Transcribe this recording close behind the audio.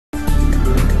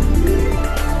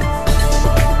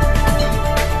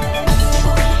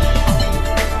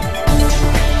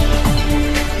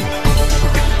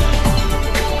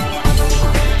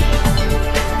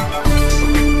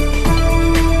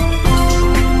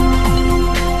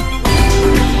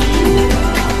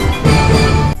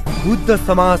शुद्ध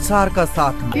समाचारका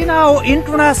साथ किनाओ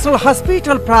international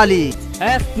hospital प्राली।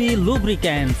 SP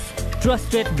Lubricants,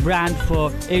 trusted brand for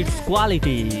its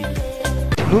quality.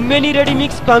 Lumbini Ready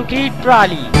Mix Concrete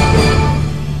Prali.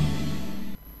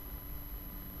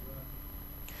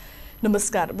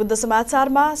 नमस्कार, बुद्ध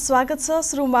समाचारमा स्वागत छ।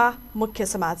 सुरुमा मुख्य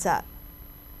समाचार।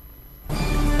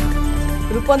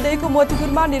 रूपन्देहीको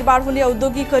मोतीपुरमा निर्माण हुने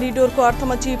औद्योगिक करिडोरको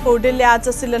अर्थमन्त्री पौडेलले आज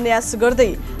शिलान्यास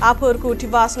गर्दै आफूहरूको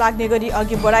उठिवास लाग्ने गरी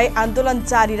अघि बढाई आन्दोलन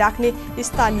जारी राख्ने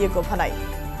स्थानीयको भनाई।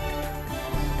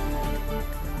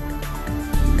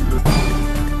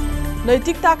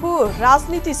 नैतिकताको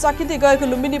राजनीति सकिँदै गएको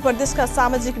लुम्बिनी प्रदेशका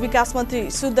सामाजिक विकास मन्त्री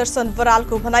सुदर्शन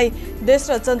बरालको भनाई। देश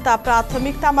र जनता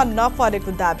प्राथमिकतामा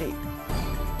नपरेको दाबी।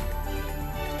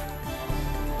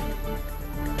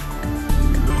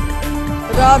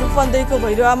 र रूपन्देहीको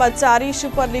भैरवामा जारी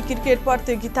सुपर लिग क्रिकेट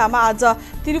प्रतियोगितामा आज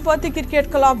तिरुपति क्रिकेट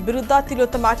क्लब विरुद्ध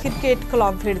Tilottama cricket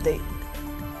club भिड्दै।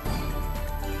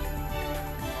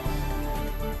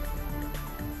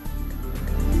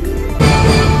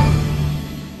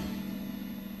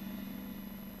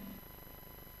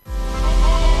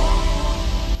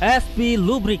 SP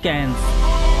Lubricants,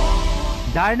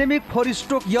 Dynamic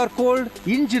 4-stroke air cooled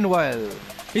engine oil.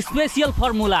 special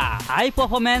formula, high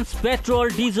performance petrol,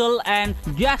 diesel and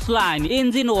gasoline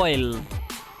engine oil.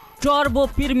 Turbo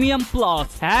Premium Plus,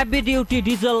 heavy duty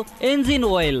diesel engine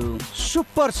oil.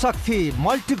 Super Shakti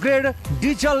multigrade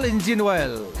diesel engine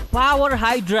oil. Power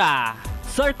Hydra,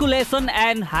 circulation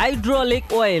and hydraulic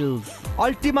oils.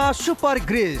 Ultima Super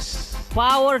Grease.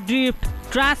 Power Drift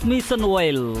transmission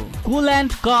oil.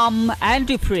 Coolant cum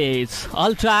antifreeze,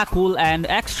 ultra cool and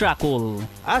extra cool.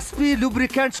 SP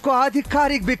Lubricants को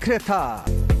आधिकारिक विक्रेता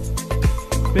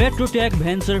Petrotech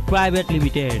Venture Private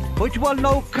Limited. Butwal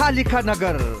 9 Kalika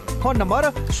नगर। Phone number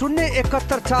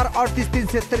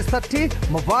 071438363,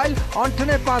 mobile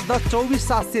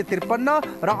 985110245753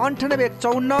 र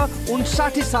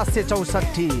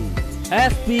 9851595764।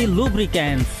 SP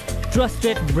Lubricants,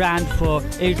 trusted brand for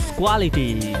its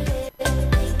quality.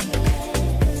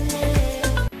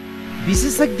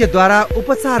 विशेषज्ञद्वारा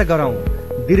उपचार गरौं,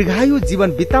 दीर्घायु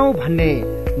जीवन बिताउँ भन्ने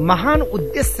महान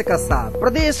उद्देश्यका साथ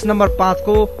प्रदेश नम्बर 5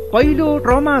 को पहिलो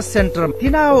ट्रमा सेन्टर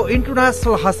किनाओ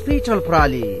इन्टरनेशनल हस्पिटल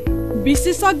प्राली।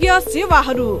 विशेषज्ञ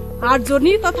सेवाहरू, हार्ट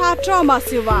जोर्नी तथा ट्रमा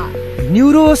सेवा,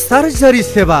 न्यूरो सर्जरी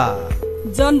सेवा,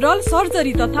 जनरल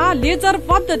सर्जरी तथा लेजर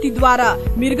पद्धतिद्वारा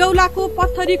मृगौलाको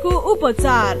पत्थरीको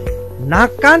उपचार,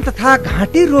 नाक कान तथा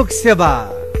घाँटी रोग सेवा,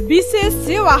 विशेष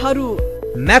सेवाहरू,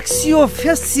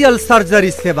 मैक्सियोफेसियल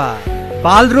सर्जरी सेवा,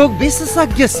 बाल रोग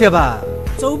विशेषज्ञ सेवा,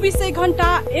 24 घण्टा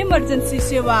इमर्जेन्सी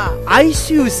सेवा,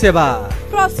 आईसीयू सेवा,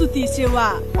 प्रसूति सेवा,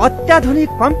 अत्याधुनिक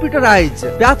कम्प्युटराइज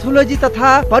प्याथोलोजी तथा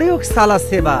प्रयोगशाला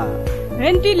सेवा,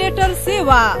 भेन्टिलेटर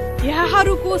सेवा।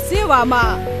 यहाँहरूको सेवामा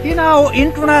किनाओ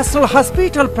इन्टरनेशनल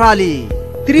हस्पिटल प्राली,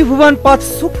 त्रिभुवन पथ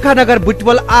सुक्खा नगर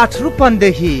बुटवल 8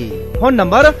 रूपन्देही। फोन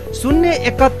नम्बर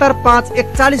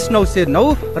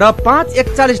 071541909 र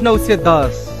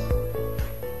 541910।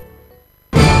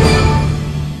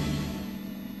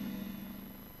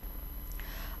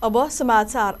 अब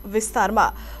समाचार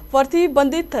विस्तारमा।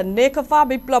 प्रतिबन्धित नेकपा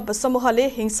विप्लव समूहले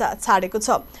हिंसा छाडेको छ।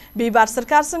 बिहिबार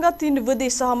सरकारसँग 3 बुँदे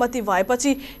सहमति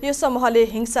भएपछि यो समूहले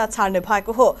हिंसा छाड्ने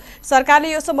भएको हो।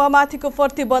 सरकारले यो समूहमाथिको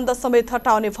प्रतिबन्ध समेत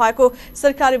हटाउने भएको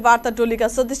सरकारी वार्ता टोलीका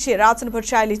सदस्य राजन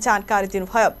भट्टराईले जानकारी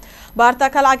दिनुभयो।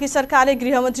 वार्ताका लागि सरकारले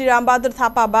गृहमन्त्री रामबहादुर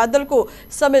थापा बादलको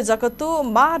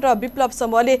संयोजकत्वमा र विप्लव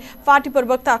समूहले पार्टी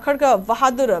प्रवक्ता खड्ग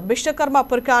बहादुर विश्वकर्मा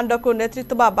प्रकाण्डको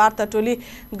नेतृत्वमा वार्ता टोली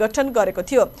गठन गरेको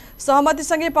थियो।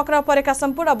 सहमतिसँगै पक्राउ परेका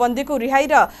सम्पूर्ण बन्दीको रिहाई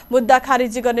र मुद्दा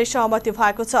खारिजी गर्ने सहमति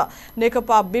भएको छ।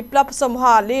 नेकपा विप्लव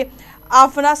समूहले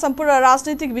आफ्ना सम्पूर्ण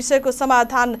राजनीतिक विषयको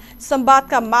समाधान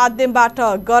संवादका माध्यमबाट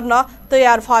गर्न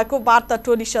तयार भएको वार्ता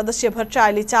टोली सदस्य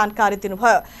भट्टराईले जानकारी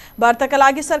दिनुभयो। वार्ताका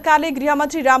लागि सरकारले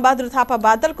गृहमन्त्री रामबहादुर थापा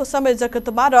बादलको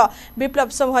संयोजकत्वमा र विप्लव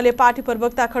समूहले पार्टी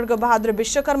प्रवक्ता खड्ग बहादुर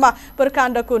विश्वकर्मा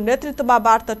प्रकाण्डको नेतृत्वमा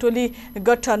वार्ता टोली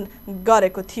गठन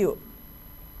गरेको थियो।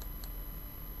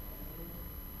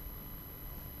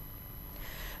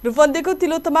 रूपन्देहीको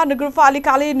तिलोत्तमा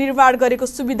नगरपालिकाले निर्माण गरेको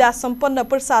सुविधा सम्पन्न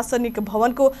प्रशासनिक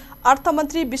भवनको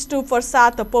अर्थमन्त्री विष्णु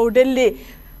प्रसाद पौडेलले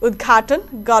उद्घाटन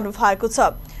गर्नुभएको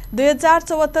छ।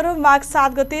 2074 माघ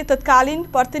 7 गते तत्कालीन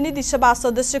प्रतिनिधि सभा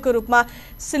सदस्यको रूपमा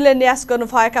शिलान्यास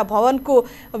गर्नुभएका भवनको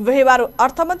बिहिबार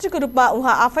अर्थमन्त्रीको रूपमा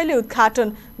उहाँ आफैले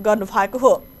उद्घाटन गर्नुभएको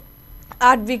हो।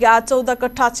 8 बिघा 14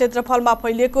 कट्ठा क्षेत्रफलमा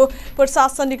फैलिएको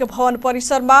प्रशासनिक भवन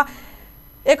परिसरमा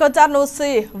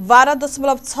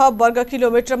 1912.6 वर्ग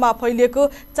किलोमिटरमा फैलिएको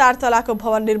 4 तलाको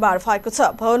भवन निर्माण भएको छ।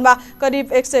 भवनमा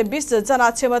करिब 120 जना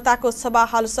क्षमताको सभा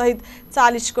हल सहित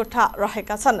 40 कोठा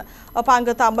रहेका छन्।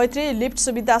 अपाङ्गता मैत्री लिफ्ट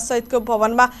सुविधा सहितको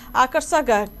भवनमा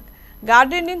आकर्षक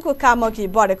गार्डनिङको काम अघि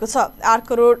बढेको छ। 8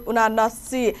 करोड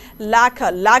 79 लाख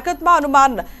लागतमा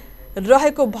अनुमान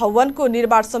रहेको भवनको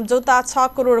निर्माण सम्झौता 6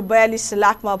 करोड 42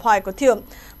 लाखमा भएको थियो।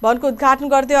 भवनको उद्घाटन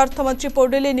गर्दै अर्थमन्त्री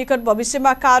पौडेलले निकट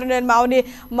भविष्यमा कार्यान्वयनमा आउने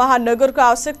महानगरको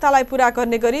आवश्यकतालाई पूरा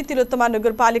गर्ने गरी तिलोत्तमा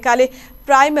नगरपालिकाले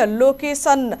प्राइम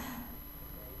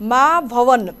लोकेसनमा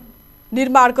भवन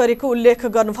निर्माण गरेको उल्लेख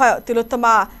गर्नुभयो।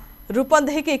 तिलोत्तमा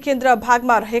रूपन्देहीकै केन्द्र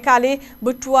भागमा रहेकाले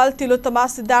बुटवाल, तिलोत्तमा,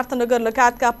 सिद्धार्थनगर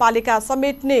लगायतका पालिका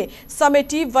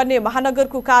समेटी बन्ने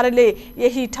महानगरको कार्यालय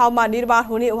यही ठाउँमा निर्माण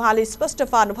हुने उहाँले स्पष्ट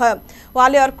पार्नुभयो।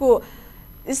 उहाँले अर्को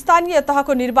स्थानीय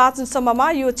तहको निर्वाचनसम्ममा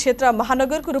यो क्षेत्र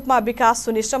महानगरको रूपमा विकास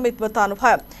हुने समेत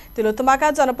बताउनुभयो।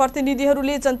 तिलोत्तमाका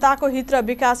जनप्रतिनिधिहरूले जनताको हित र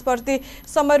विकासप्रति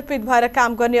समर्पित भएर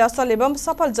काम गर्ने असल एवं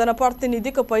सफल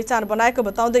जनप्रतिनिधिको पहिचान बनाएको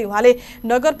बताउँदै उहाँले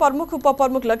नगर प्रमुख,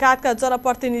 उपप्रमुख लगायतका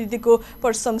जनप्रतिनिधिको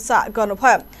प्रशंसा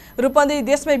गर्नुभयो। रूपन्देही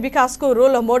देशमै विकासको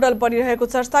रोल मोडल बनिरहेको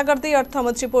चर्चा गर्दै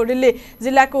अर्थमन्त्री पौडेलले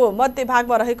जिल्लाको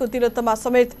मध्यभागमा रहेको तिलोत्तमा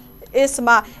समेत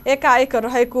यसमा एकाएक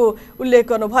रहेको उल्लेख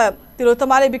गर्नुभयो।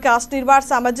 तिलोत्तमाले विकास निर्माण,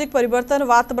 सामाजिक परिवर्तन,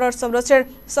 वातावरण संरक्षण,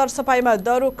 सरसफाइमा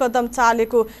दह्रो कदम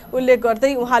चालेको उल्लेख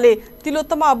गर्दै उहाँले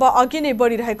तिलोत्तमा अब अघि नै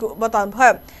बढिरहेको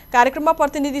बताउनुभयो। कार्यक्रममा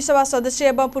प्रतिनिधि सभा सदस्य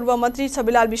एवं पूर्व मन्त्री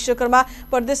छविलाल विश्वकर्मा,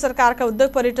 प्रदेश सरकारका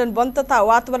उद्योग, पर्यटन, वन तथा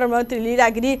वातावरण मन्त्री लीला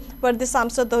गिरी, प्रदेश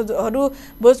सांसदहरू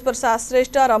भोजप्रसाद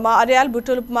श्रेष्ठ, रमा अर्याल,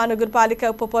 बुटवल उपमहानगरपालिका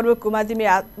उपप्रमुख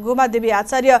घुमादेवी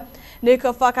आचार्य,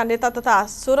 नेकपाका नेता तथा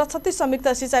 1636 संयुक्त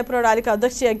सिंचाई प्रणालीका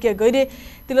अध्यक्ष यज्ञ गैरे,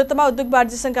 तिलोत्तमा उद्योग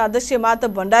वाणिज्य संघका अध्यक्ष माधव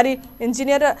भण्डारी,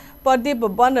 इन्जिनियर प्रदीप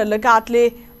वन लगायतले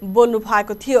बोल्नु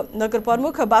भएको थियो। नगर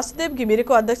प्रमुख वासुदेव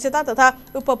घिमिरेको अध्यक्षता तथा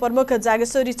उपप्रमुख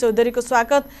जागेश्वरी चौधरीको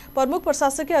स्वागत, प्रमुख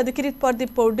प्रशासकीय अधिकृत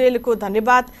प्रदीप पौडेलको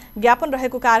धन्यवाद ज्ञापन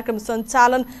रहेको कार्यक्रम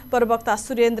सञ्चालन प्रवक्ता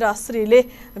सुरेन्द्र श्रीले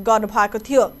गर्नुभएको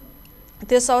थियो।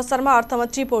 त्यस अवसरमा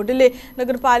अर्थमन्त्री पौडेलले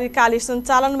नगरपालिकाले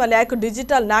सञ्चालनमा ल्याएको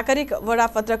डिजिटल नागरिक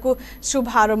वडापत्रको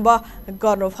शुभारम्भ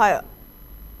गर्नुभयो।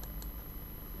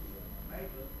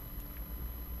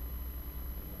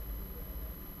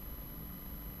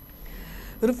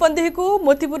 रूपन्देहीको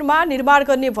मोतीपुरमा निर्माण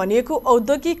गर्ने भनिएको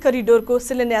औद्योगिक करिडोरको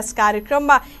शिलान्यास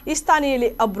कार्यक्रममा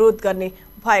स्थानीयले अवरोध गर्ने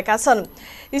भएका छन्।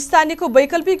 स्थानीयको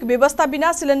वैकल्पिक व्यवस्था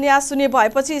बिना शिलान्यास हुने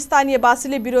भएपछि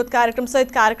स्थानीयवासीले विरोध कार्यक्रम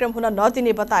सहित कार्यक्रम हुन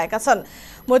नदिने बताएका छन्।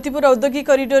 मोतीपुर औद्योगिक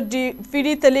करिडोर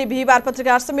पीडितले बिहिबार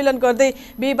पत्रकार सम्मेलन गर्दै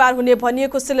बिहिबार हुने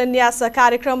भनिएको शिलान्यास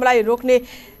कार्यक्रमलाई रोक्ने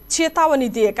चेतावनी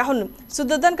दिएका हुन्।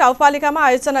 शुद्धोधन गाउँपालिकामा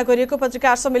आयोजना गरिएको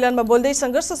पत्रकार सम्मेलनमा बोल्दै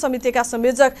संघर्ष समितिका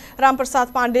संयोजक रामप्रसाद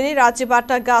पाण्डेले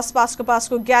राज्यबाट गाँस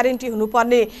पासको ग्यारेन्टी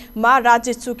हुनुपर्नेमा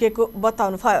राज्य चुकेको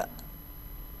बताउनुभयो।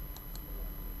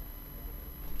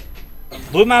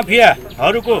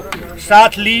 भूमाफियाहरूको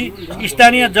साथ लिई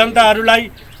स्थानीय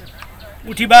जनताहरूलाई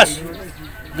उठीबास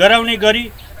गराउने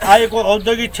गरी आएको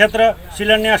औद्योगिक क्षेत्र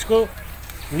शिलान्यासको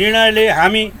निर्णयले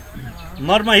हामी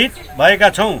मर्महित भएका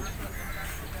छौँ।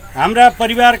 हाम्रा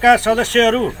परिवारका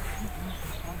सदस्यहरू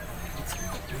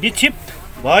विक्षिप्त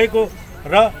भएको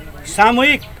र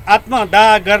सामूहिक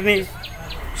आत्मदाह गर्ने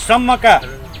सम्मका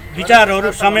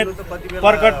विचारहरू समेत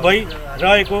प्रकट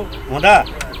भइरहेको हुँदा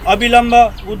अविलम्ब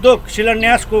उद्योग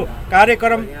शिलान्यासको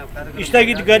कार्यक्रम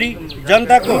स्थगित गरी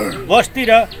जनताको बस्ती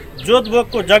र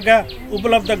जोतभोगको जग्गा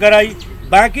उपलब्ध गराई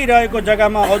बाँकी रहेको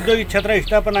जग्गामा औद्योगिक क्षेत्र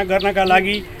स्थापना गर्नका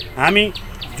लागि हामी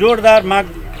जोडदार माग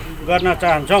गर्न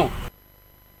चाहन्छौँ।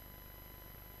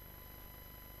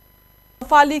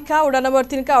 पालिका वडा नम्बर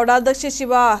 3 का वडाध्यक्ष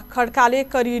शिवा खड्काले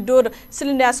करिडोर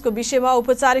शिलान्यासको विषयमा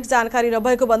औपचारिक जानकारी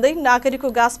नभएको भन्दै नागरिकको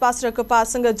गाँसपास र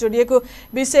कपाससँग जोडिएको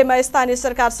विषयमा स्थानीय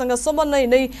सरकारसँग समन्वय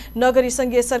नै नगरी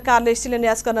संघीय सरकारले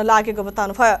शिलान्यास गर्न लागेको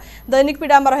बताउनुभयो। दैनिक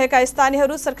पीडामा रहेका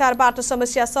स्थानीयहरू सरकारबाट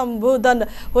समस्या सम्बोधन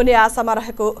हुने आशामा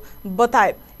रहेको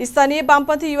बताए। स्थानीय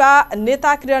वामपन्थी युवा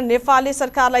नेता किरण नेपालले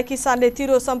सरकारलाई किसानले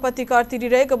तिरो सम्पत्ति कर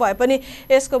तिरिरहेको भए पनि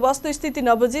यसको वस्तुस्थिति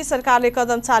नबुझी सरकारले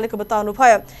कदम चालेको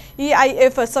बताउनुभयो।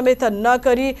 EIF समेत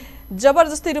नगरी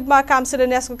जबरजस्ती रूपमा काम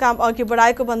शिलान्यासको काम अघि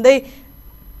बढाएको भन्दै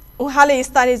उहाँले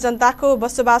स्थानीय जनताको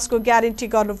बसोबासको ग्यारेन्टी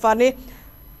गर्नुपर्ने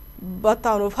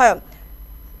बताउनुभयो।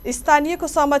 स्थानीयको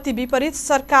सहमति विपरीत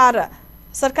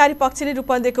सरकारी पक्षले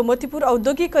रूपन्देहीको मोतीपुर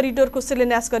औद्योगिक करिडोरको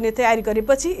शिलान्यास गर्ने तयारी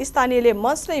गरेपछि स्थानीयले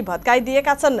मञ्च नै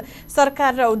भत्काइदिएका छन्।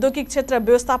 सरकार र औद्योगिक क्षेत्र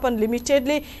व्यवस्थापन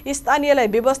लिमिटेडले स्थानीयलाई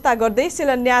व्यवस्था गर्दै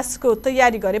शिलान्यासको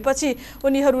तयारी गरेपछि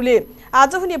उनीहरूले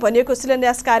आज हुने भनिएको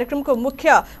शिलान्यास कार्यक्रमको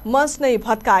मुख्य मञ्च नै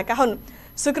भत्काएका हुन्।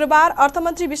 शुक्रबार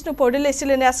अर्थमन्त्री विष्णु पौडेलले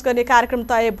शिलान्यास गर्ने कार्यक्रम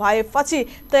तय भएपछि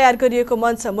तयार गरिएको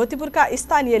मञ्च मोतीपुरका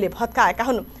स्थानीयले भत्काएका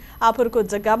हुन्। आफूहरूको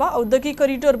जग्गामा औद्योगिक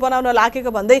करिडोर बनाउन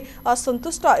लागेको भन्दै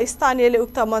असन्तुष्ट स्थानीयले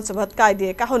उक्त मञ्च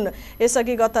भत्काइदिएका हुन्।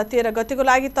 यसअघि गत 13 गतेको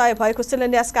लागि तय भएको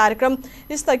शिलान्यास कार्यक्रम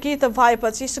स्थगित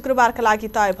भएपछि शुक्रबारका लागि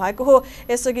तय भएको हो।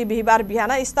 यसअघि बिहिबार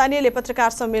बिहान स्थानीयले पत्रकार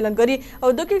सम्मेलन गरी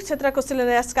औद्योगिक क्षेत्रको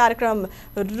शिलान्यास कार्यक्रम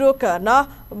रोक्न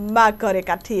माग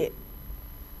गरेका थिए।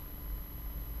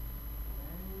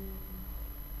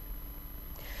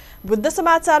 बुद्ध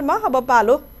समाचारमा अब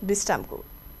पालो विश्रामको।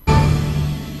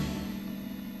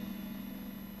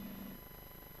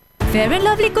 फेयर एन्ड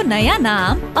लभली को नयाँ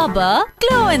नाम अब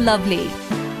glow and lovely.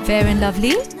 Fair and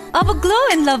lovely अब ग्लो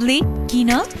एन्ड लभली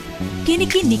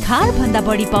किनकि निखार भन्दा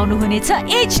बढी पाउनु हुनेछ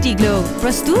एचडी ग्लो।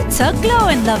 प्रस्तुत छ ग्लो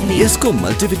एन्ड लभली। यसको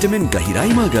मल्टिभिटामिन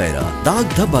गहिराईमा गएर दाग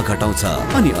धब्बा घटाउँछ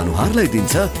अनि अनुहारलाई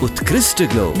दिन्छ उत्कृष्ट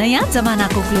ग्लो। नयाँ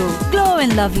जमानाको ग्लो, ग्लो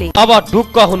एन्ड लभली। अब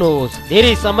ढुक्क हुनुहोस्।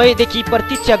 धेरै समयदेखि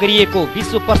प्रतीक्षा गरिएको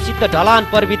विश्व प्रसिद्ध ढलान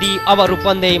प्रविधि अब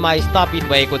रूपन्देहीमा स्थापित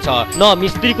भएको छ। न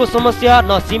मिस्त्रीको समस्या,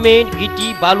 न सिमेन्ट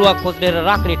गिटी बालुवा खोजेर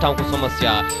राख्ने ठाउँको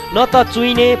समस्या, न त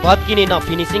चुइने भत्किने न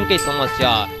फिनिसिङकै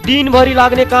समस्या। दिनभरि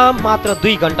लाग्ने काम मात्र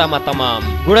 2 घण्टामा तमाम।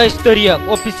 गुणस्तरीय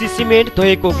ओपिसी सिमेन्ट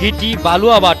धोएको गिटी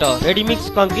बालुवाबाट रेडीमिक्स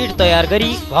कङ्क्रिट तयार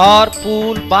गरी घर,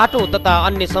 पुल, बाटो तथा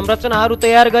अन्य संरचनाहरू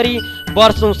तयार गरी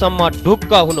वर्षौंसम्म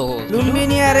ढुक्क हुनुहोस्।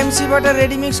 लुम्बिनी आरएमसीबाट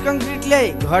रेडीमिक्स कङ्क्रिट ल्याई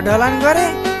घर ढलान गरे,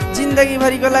 जिन्दगी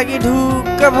भरिको लागि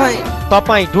ढुक्क भए।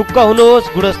 तपाईँ ढुक्क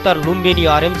हुनुहोस्, गुणस्तर लुम्बिनी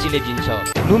आरएमसीले दिन्छ।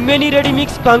 Lumbini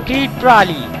ready mix concrete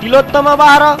प्राली, Tilottama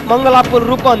 12, Mangalapur,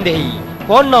 Rupandehi.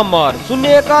 Phone number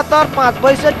 071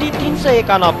 562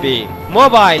 391,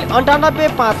 mobile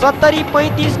 98 570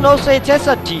 35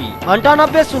 966,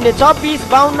 98 026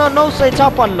 52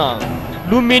 956।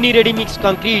 Lumbini ready mix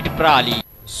concrete प्राली।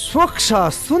 स्वच्छ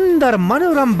सुन्दर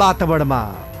मनोरम वातावरणमा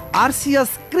आरसीएस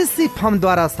कृषि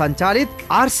फर्मद्वारा सञ्चालित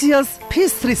आरसीएस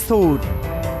फिश रिसोर्ट।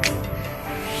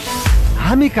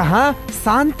 हामी कहाँ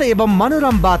शान्त एवं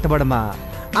मनोरम वातावरणमा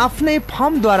आफ्नै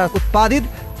फर्मद्वारा उत्पादित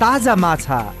ताजा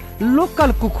माछा,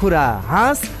 लोकल कुखुरा,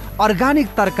 हाँस, अर्गानिक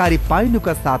तरकारी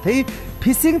पाइनुका साथै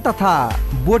फिसिङ तथा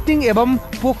बोटिङ एवं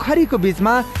पोखरीको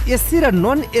बीचमा एसी र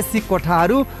नन एसी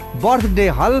कोठाहरू, बर्थडे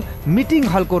हल, मिटिङ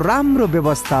हलको राम्रो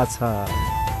व्यवस्था छ।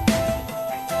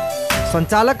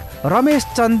 सञ्चालक Ramesh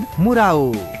Chand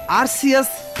मुराउ। RCS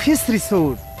fish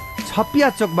resort, छपिया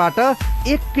चोकबाट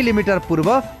 1 किलोमिटर पूर्व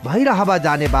भैरहवा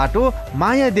जाने बाटो,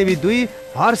 Mayadevi 2,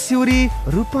 Harsiuri,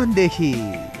 Rupandehi.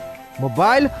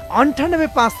 Mobile 98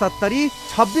 570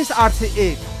 26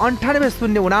 801,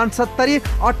 98 069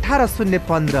 18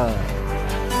 015।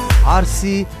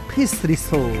 RC fish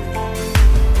resort,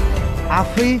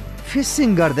 आफै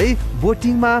फिसिङ गर्दै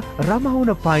बोटिङमा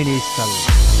रमाउन पाइने स्थल।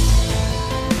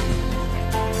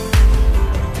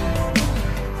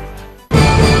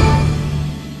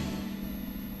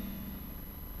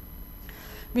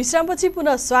 विश्रामपछि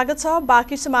पुनः स्वागत छ।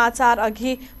 बाँकी समाचार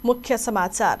अघि मुख्य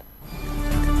समाचार।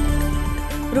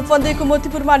 रूपन्देहीको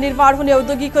मोतीपुरमा निर्माण हुने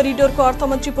औद्योगिक करिडोरको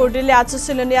अर्थमन्त्री पौडेलले आज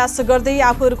शिलान्यास गर्दै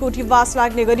आफूहरूको उठीवास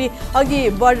लाग्ने गरी अघि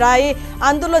बढाए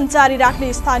आन्दोलन जारी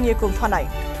राख्ने स्थानीयको भनाई।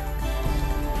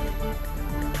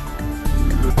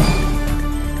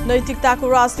 नैतिकताको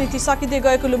राजनीति सकिँदै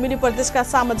गएको लुम्बिनी प्रदेशका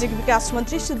सामाजिक विकास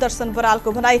मन्त्री सुदर्शन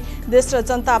बरालको भनाई। देश र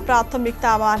जनता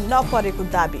प्राथमिकतामा नपरेको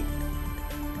दाबी।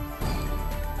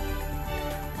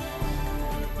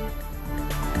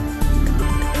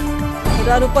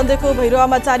 र रूपन्देहीको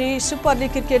भैरवामा जारी सुपर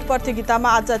लिग क्रिकेट प्रतियोगितामा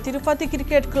आज तिरुपति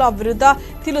क्रिकेट क्लब विरुद्ध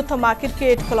तिलोत्तमा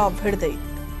क्रिकेट क्लब भिड्दै।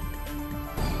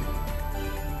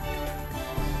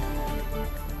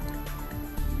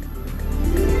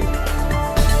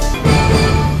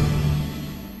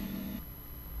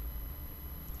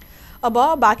 अब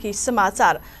बाँकी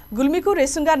समाचार। गुल्मीको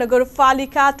रेसुङ्गा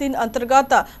नगरपालिका 3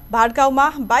 अन्तर्गत भाटगाउँमा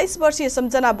 22 वर्षीय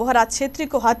सम्झना बोहरा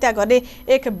छेत्रीको हत्या गर्ने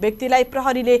एक व्यक्तिलाई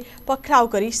प्रहरीले पक्राउ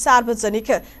गरी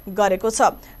सार्वजनिक गरेको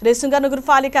छ। रेसुङ्गा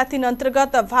नगरपालिका 3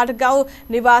 अन्तर्गत भाटगाउँ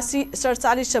निवासी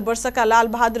 47 वर्षका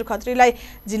लालबहादुर खत्रीलाई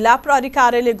जिल्ला प्रहरी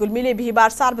कार्यालय गुल्मीले बिहिबार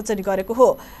सार्वजनिक गरेको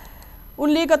हो।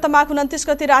 उनले गत माघ 29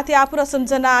 गते राति आफू र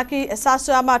सम्झनाकी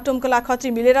सासुआमा टोमकला खत्री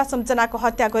मिलेर सम्झनाको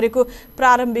हत्या गरेको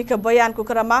प्रारम्भिक बयानको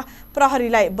क्रममा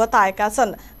प्रहरीलाई बताएका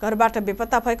छन्। घरबाट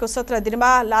बेपत्ता भएको 17 दिनमा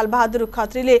लालबहादुर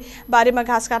खत्रीले बारीमा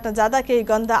घाँस काट्न जाँदा केही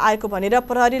गन्ध आएको भनेर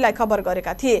प्रहरीलाई खबर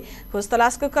गरेका थिए।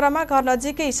 खोजतलासको क्रममा घर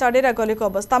नजिकै सडेर गलेको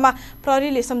अवस्थामा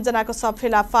प्रहरीले सम्झनाको शव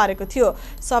फेला पारेको थियो।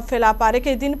 शव फेला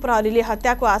पारेकै दिन प्रहरीले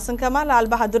हत्याको आशंकामा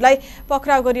लालबहादुरलाई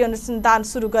पक्राउ गरी अनुसन्धान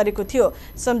सुरु गरेको थियो।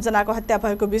 सम्झनाको हत्या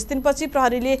भएको 20 दिनपछि गरेपछि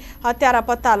प्रहरीले हत्यारा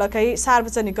पत्ता लगाई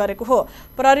सार्वजनिक गरेको हो।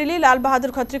 प्रहरीले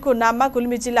लालबहादुर खत्रीको नाममा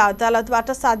गुल्मी जिल्ला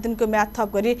अदालतबाट 7 दिनको म्याद थप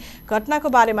गरी घटनाको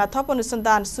बारेमा थप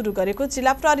अनुसन्धान सुरु गरेको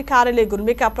जिल्ला प्रहरी कार्यालय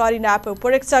गुल्मीका प्रहरी नायब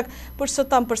उपरीक्षक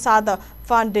पुरुषोत्तम प्रसाद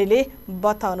पाण्डेले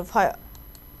बताउनुभयो।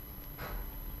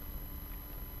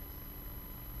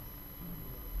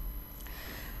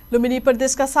 लुम्बिनी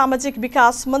प्रदेशका सामाजिक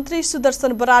विकास मन्त्री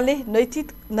सुदर्शन बरालले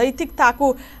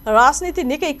नैतिकताको राजनीति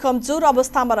निकै कमजोर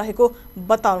अवस्थामा रहेको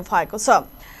बताउनु भएको छ।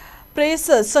 प्रेस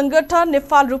संगठन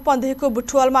नेपाल रूपन्देहीको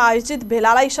बुटवलमा आयोजित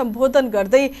भेलालाई सम्बोधन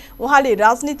गर्दै उहाँले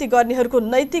राजनीति गर्नेहरूको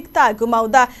नैतिकता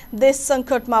गुमाउँदा देश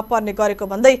सङ्कटमा पर्ने गरेको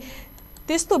भन्दै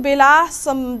त्यस्तो बेला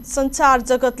सञ्चार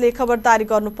जगतले खबरदारी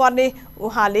गर्नुपर्ने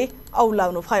उहाँले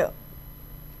औलाउनुभयो।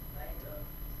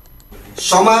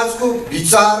 समाजको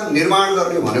विचार निर्माण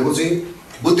गर्ने भनेको चाहिँ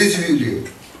बुद्धिजीवीले हो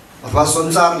अथवा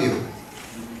सञ्चारले हो।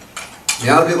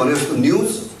 यहाँहरूले भने जस्तो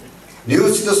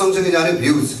न्युजसित सँगसँगै जाने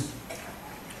भ्युज,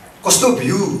 कस्तो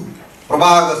भ्यू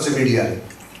प्रवाह गर्छ मिडियाले,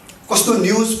 कस्तो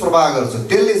न्युज प्रवाह गर्छ,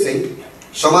 त्यसले चाहिँ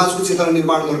समाजको चेतना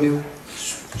निर्माण गर्ने हो,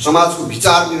 समाजको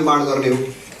विचार निर्माण गर्ने हो।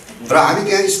 र हामी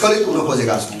त्यहाँ स्खलित हुन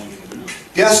खोजेका छौँ,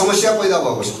 त्यहाँ समस्या पैदा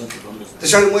भएको छ।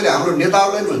 त्यसैले मैले हाम्रो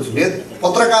नेताहरूलाई भन्छु,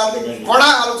 पत्रकारले कडा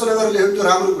आलोचना गरेर लेख्यो त्यो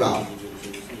राम्रो कुरा हो।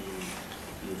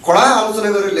 कडा आलोचना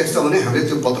गरेर लेख्छ भने हामीले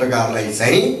त्यो पत्रकारलाई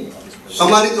चाहिँ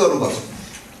सम्मानित गर्नुपर्छ।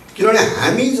 किनभने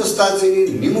हामी जस्ता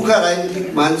चाहिँ निमुखा राजनीतिक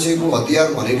मान्छेको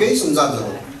हतियार भनेकै सञ्चार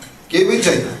जगत केही पनि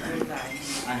छैन।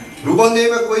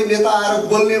 रूपन्देहीमा कोही नेता आएर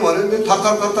बोल्ने भन्यो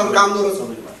थरथर थरथर कामदो रहेछ।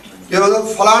 त्यो मतलब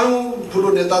फलानु ठुलो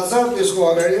नेता छ, त्यसको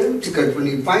अगाडि टिकट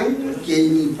पनि पाइन्न, केही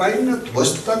पनि पाइन्न,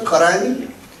 ध्वस्त खरानी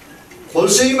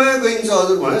खोल्सैमा गइन्छ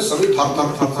हजुर भने सबै थरथर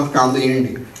थरथर कामदै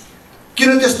हिँड्ने।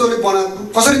 किन त्यस्तोले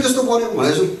बनाएको, कसरी त्यस्तो बन्यो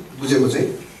भनेर बुझेको चाहिँ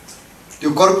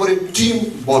त्यो कर्पोरेट टिम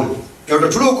बन्यो, एउटा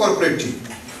ठुलो कर्पोरेट टिम।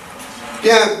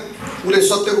 त्यहाँ उसले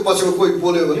सत्यको पछिको कोही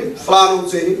बोल्यो भने फलानु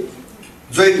चाहिँ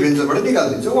जोइन्ट भेन्चरबाट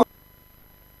निकालिदिन्छ।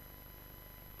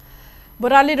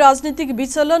 बरालले राजनीतिक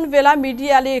विचलन बेला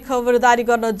मिडियाले खबरदारी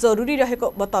गर्न जरुरी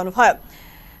रहेको बताउनुभयो।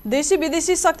 देशी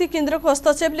विदेशी शक्ति केन्द्रको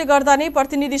हस्तक्षेपले गर्दा नै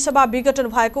प्रतिनिधि सभा विघटन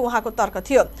भएको उहाँको तर्क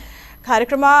थियो।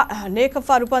 कार्यक्रममा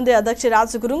नेकपा रूपन्देही अध्यक्ष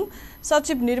राजु गुरुङ,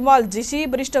 सचिव निर्मल जीसी,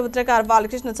 वरिष्ठ पत्रकार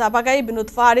बालकृष्ण चापागाई, विनोद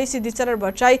पहाडी, सिद्धिचरण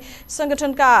भट्टराई,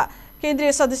 संगठनका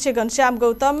केन्द्रीय सदस्य घनश्याम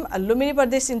गौतम, लुम्बिनी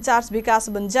प्रदेश इन्चार्ज विकास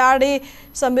बन्जाडे,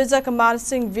 संयोजक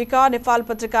मानसिंह विक, नेपाल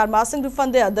पत्रकार महासंघ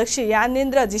रूपन्देही अध्यक्ष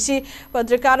यानेन्द्र जीसी,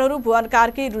 पत्रकारहरू भुवन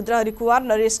कार्की, रुद्रहरि कुमार,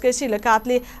 नरेश केसी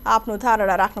लगायतले आफ्नो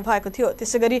धारणा राख्नु भएको थियो।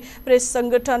 त्यसैगरी प्रेस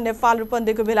संगठन नेपाल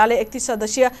रूपन्देहीको भेलाले 31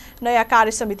 सदस्यीय नयाँ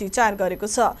कार्य समिति चयन गरेको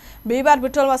छ। बिहिबार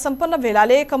बुटवलमा सम्पन्न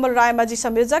भेलाले कमल रायमाझी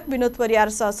संयोजक, विनोद परियार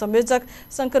सह संयोजक,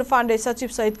 शङ्कर पाण्डे सचिव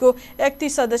सहितको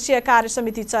 31 सदस्यीय कार्य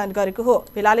समिति चयन गरेको हो।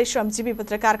 भेलाले श्रमजीवी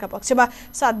पत्रकारका पक्ष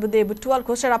 7 बुद्धे बुटवल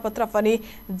घोषणा पत्र पनि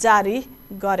जारी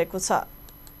गरेको छ।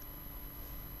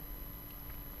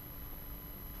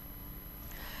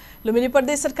 लुम्बिनी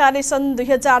प्रदेश सरकारले सन्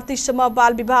 2030 सम्म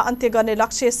बाल विवाह अन्त्य गर्ने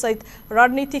लक्ष्य सहित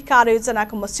रणनीतिक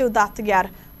कार्ययोजनाको मस्यौदा तयार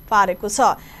पारेको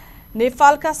छ।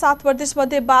 नेपालका 7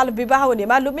 प्रदेशमध्ये बाल विवाह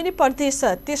हुनेमा लुम्बिनी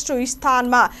प्रदेश तेस्रो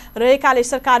स्थानमा रहेकाले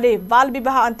सरकारले बाल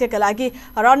विवाह अन्त्यका लागि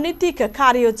रणनीतिक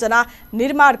कार्ययोजना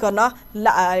निर्माण गर्न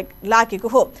लागेको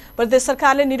हो। प्रदेश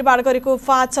सरकारले निर्माण गरेको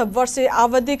 5 वर्षे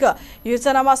आवधिक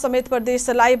योजनामा समेत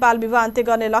प्रदेशलाई बाल विवाह अन्त्य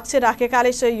गर्ने लक्ष्य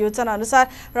राखेकाले सोही योजना अनुसार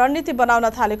रणनीति बनाउन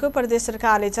थालेको प्रदेश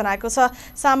सरकारले जनाएको छ।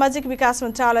 सामाजिक विकास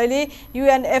मन्त्रालयले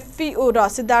UNFPO र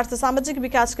सिद्धार्थ सामाजिक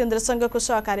विकास केन्द्रसँगको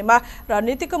सहकारीमा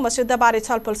रणनीतिको मस्यौदाबारे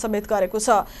छलफल समेत गरेको छ।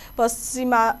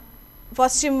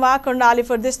 पश्चिममा कर्णाली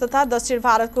प्रदेश तथा दक्षिण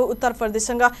भारतको उत्तर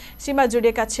प्रदेशसँग सीमा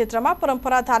जोडिएका क्षेत्रमा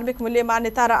परम्परा, धार्मिक मूल्य,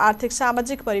 मान्यता र आर्थिक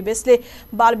सामाजिक परिवेशले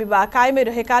बाल विवाह कायमै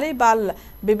रहेकाले बाल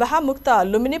विवाह मुक्त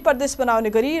लुम्बिनी प्रदेश बनाउने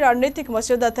गरी रणनीतिक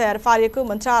मस्यौदा तयार पारिएको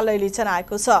मन्त्रालयले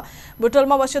जनाएको छ।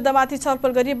 बुटवलमा मस्यौदामाथि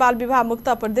छलफल गरी बाल विवाह मुक्त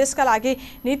प्रदेशका लागि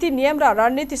नीति नियम र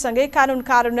रणनीतिसँगै कानुन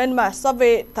कार्यान्वयनमा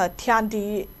समेत ध्यान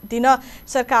दिन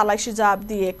सरकारलाई सुझाव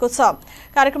दिएको छ।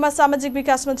 कार्यक्रममा सामाजिक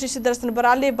विकास मन्त्री सुदर्शन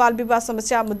बरालले बाल विवाह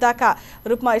समस्या मुद्दाका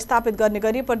रूपमा स्थापित गर्ने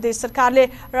गरी प्रदेश सरकारले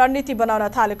रणनीति बनाउन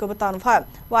थालेको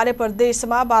बताउनुभयो। उहाँले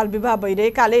प्रदेशमा बाल विवाह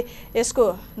भइरहेकाले यसको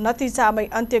नतिजामै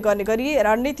अन्त्य गर्ने गरी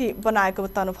रणनीति बनाएको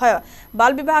बताउनुभयो।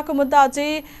 बाल विवाहको मुद्दा अझै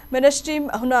मेनस्ट्रिम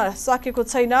हुन सकेको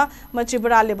छैन मन्त्री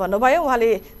बरालले भन्नुभयो।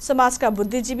 उहाँले समाजका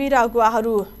बुद्धिजीवी र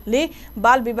अगुवाहरूले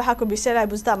बाल विवाहको विषयलाई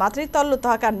बुझ्दा मात्रै तल्लो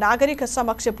तहका नागरिक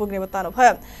समक्ष पुग्ने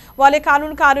बताउनुभयो। उहाँले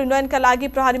कानुन कार्यान्वयनका लागि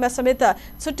प्रहरीमा समेत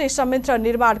छुट्टै संयन्त्र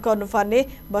निर्माण गर्नुपर्ने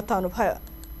बताउनुभयो।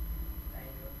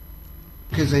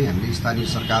 चाहिँ हामीले स्थानीय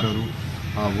सरकारहरू,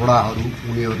 वडाहरू,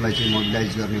 उनीहरूलाई चाहिँ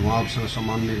मोबिलाइज गर्ने, उहाँहरूसँग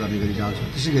समन्वय गर्ने गरी जान्छौँ।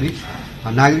 त्यसै गरी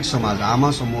नागरिक समाज, आमा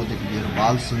समूहदेखि लिएर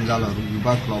बाल सञ्जालहरू,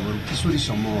 युवा क्लबहरू, किशोरी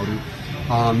समूहहरू,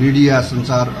 मिडिया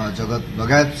सञ्चार जगत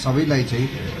लगायत सबैलाई चाहिँ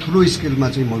ठुलो स्केलमा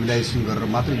चाहिँ मोबिलाइजेसन गरेर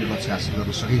मात्रै यो लक्ष्य हासिल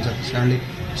गर्न सकिन्छ। त्यस कारणले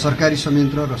सरकारी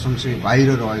संयन्त्र र सँगसँगै बाहिर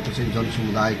रहेको चाहिँ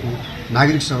जनसमुदायको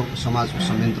नागरिक समाजको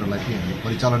संयन्त्रलाई पनि हामीले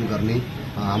परिचालन गर्ने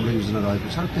हाम्रो योजना रहेको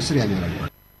छ र त्यसरी हामी अगाडि बढ्छौँ।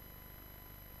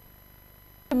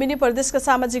 मिनी प्रदेशका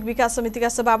सामाजिक विकास समितिका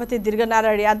सभापति दीर्घ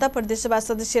नारायण यादव, प्रदेशसभा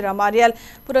सदस्य रमारियाल,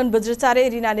 पुरन बज्राचार्य,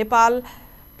 रिना नेपाल,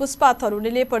 पुष्पा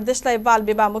थरुनीले प्रदेशलाई बाल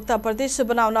विवाह मुक्त प्रदेश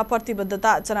बनाउन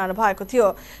प्रतिबद्धता जनाउनु भएको थियो।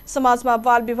 समाजमा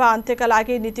बाल विवाह अन्त्यका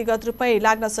लागि नीतिगत रूपमै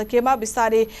लाग्न सकिएमा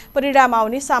बिस्तारै परिणाम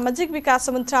आउने सामाजिक विकास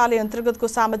मन्त्रालय अन्तर्गतको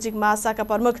सामाजिक महाशाखा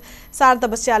प्रमुख शारदा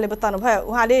बस्यालले बताउनुभयो।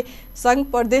 उहाँले संघ,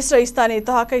 प्रदेश र स्थानीय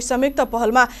तहकै संयुक्त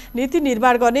पहलमा नीति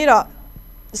निर्माण गर्ने र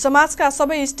समाजका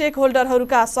सबै स्टेक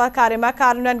होल्डरहरूका सहकार्यमा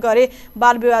कार्यान्वयन गरे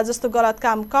बाल विवाह जस्तो गलत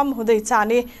काम कम हुँदै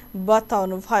जाने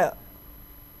बताउनुभयो।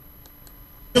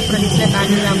 प्रदेशलाई बाल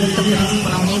विवाह मुक्त प्रदेश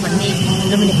बनाउने भन्ने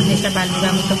र मिनी प्रदेशलाई बाल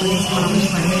विवाह मुक्त प्रदेश बनाउने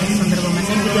भन्ने सन्दर्भमा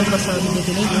चाहिँ विगत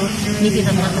वर्षहरूदेखि नै यो नीति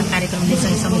तथा कार्यक्रमले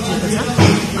चाहिँ समेटिएको छ।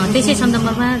 त्यसै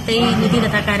सन्दर्भमा त्यही नीति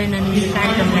तथा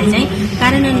कार्यक्रमलाई चाहिँ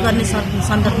कार्यान्वयन गर्ने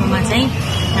सन्दर्भमा चाहिँ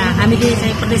हामीले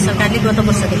चाहिँ प्रदेश सरकारले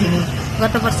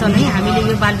गत वर्ष नै हामीले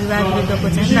यो बाल विवाह विरुद्धको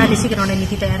चाहिँ प्रादेशिक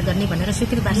रणनीति तयार गर्ने भनेर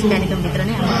स्वीकृत वार्षिक कार्यक्रमभित्र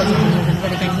नै हामीले बजेट नियोजन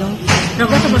गरेका थियौँ र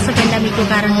गत वर्ष पेन्डेमिकको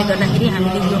कारणले गर्दाखेरि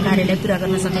हामीले यो कार्यलाई पूरा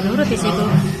गर्न सकेनौँ र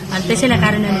त्यसैलाई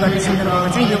कार्यान्वयन गर्ने सन्दर्भमा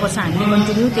चाहिँ यो वर्ष हामीले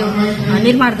कन्टिन्यू त्यो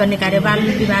निर्माण गर्ने कार्य बाल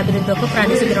विवाह विरुद्धको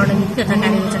प्रादेशिक रणनीति तथा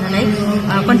कार्ययोजनालाई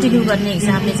कन्टिन्यू गर्ने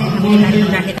हिसाबले चाहिँ हामीले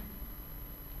कार्यक्रम राखेका।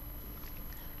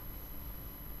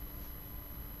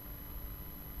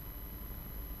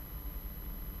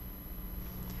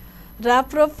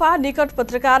 राप्रपा निकट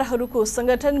पत्रकारहरूको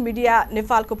संगठन मिडिया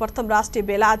नेपालको प्रथम राष्ट्रिय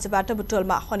बेला आजबाट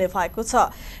बुटवलमा हुने भएको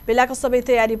छ। बेलाको सबै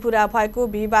तयारी पूरा भएको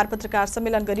बिहिबार पत्रकार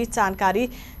सम्मेलन गरी जानकारी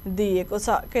दिएको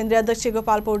छ। केन्द्रीय अध्यक्ष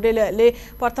गोपाल पौडेलले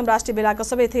प्रथम राष्ट्रिय बेलाको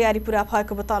सबै तयारी पूरा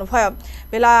भएको बताउनुभयो।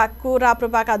 बेलाको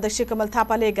राप्रपाका अध्यक्ष कमल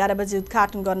थापाले 11 बजे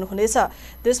उद्घाटन गर्नुहुनेछ।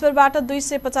 देशभरबाट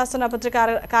 250 जना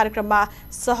पत्रकार कार्यक्रममा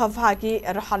सहभागी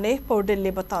रहने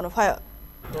पौडेलले बताउनुभयो।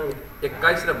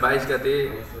 21 र 22 गते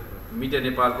मिडिया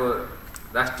नेपालको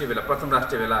राष्ट्रिय बेला प्रथम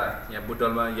राष्ट्रिय बेला यहाँ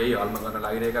बुटवलमा यही हलमा गर्न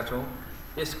लागिरहेका छौँ।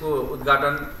 यसको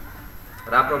उद्घाटन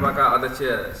राप्रपाका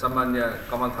अध्यक्छ सम्मान्य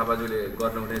कमल थापाज्यूले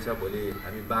गर्नुहुनेछ। भोलि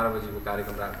हामी 12 बजेको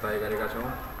कार्यक्रम तय गरेका छौँ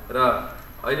र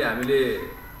अहिले हामीले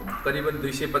करिबन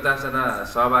 250 जना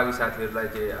सहभागी साथीहरूलाई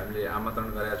चाहिँ हामीले आमन्त्रण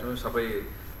गरेका छौँ। सबै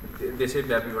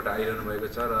देशैव्यापीबाट आइरहनु भएको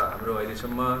छ र हाम्रो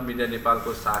अहिलेसम्म मिडिया नेपालको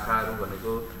शाखाहरू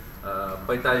भनेको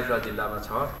 45 जिल्लामा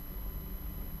छ।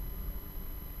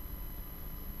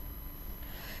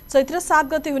 चैत्र 7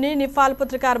 गते हुने नेपाल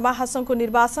पत्रकार महासंघको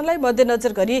निर्वाचनलाई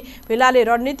मध्यनजर गरी बेलाले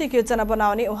रणनीतिक योजना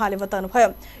बनाउने उहाँले बताउनुभयो।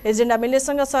 एजेन्डा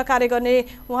मिल्नेसँग सहकार्य गर्ने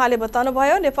उहाँले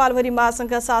बताउनुभयो। नेपालभरि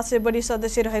महासंघका 700 बढी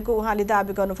सदस्य रहेको उहाँले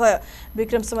दावी गर्नुभयो।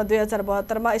 विक्रमसम्म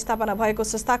 2072 मा स्थापना भएको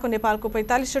संस्थाको नेपालको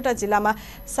 45 वटा जिल्लामा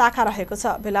शाखा रहेको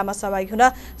छ। बेलामा सहभागी हुन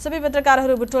सबै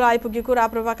पत्रकारहरू बुटवल आइपुगेको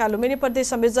राप्रपाका लुम्बिनी प्रदेश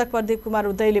संयोजक प्रदीप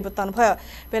कुमार उदयले बताउनुभयो।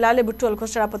 बेलाले बुटवल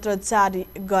घोषणापत्र जारी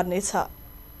गर्नेछ।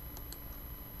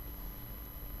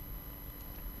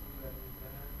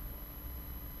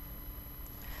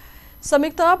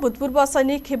 संयुक्त भूतपूर्व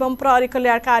सैनिक एवं प्रहरी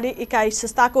कल्याणकारी इकाई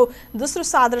संस्थाको दोस्रो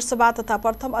साधारण सभा तथा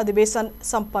प्रथम अधिवेशन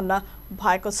सम्पन्न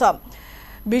भएको छ।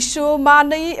 विश्वमा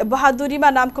नै बहादुरीमा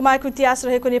नाम कमाएको इतिहास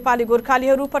रहेको नेपाली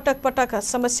गोर्खालीहरू पटक पटक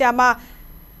समस्यामा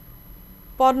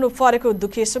पर्नु परेको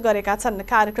दुखेसो गरेका छन्।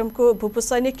 कार्यक्रमको भूपू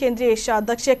सैनिक केन्द्रीय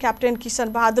अध्यक्ष क्याप्टेन किशन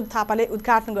बहादुर थापाले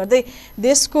उद्घाटन गर्दै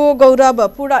देशको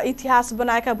गौरवपूर्ण इतिहास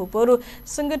बनाएका भूपूहरू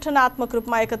संगठनात्मक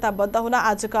रूपमा एकताबद्ध हुन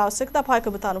आजको आवश्यकता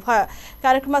भएको बताउनुभयो।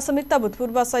 कार्यक्रममा संयुक्त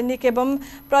भूतपूर्व सैनिक एवं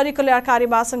प्रहरी कल्याणकारी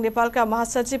महासंघ नेपालका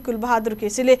महासचिव कुलबहादुर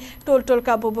केसीले टोल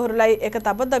टोलका भूपूहरूलाई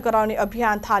एकताबद्ध गराउने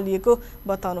अभियान थालिएको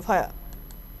बताउनुभयो।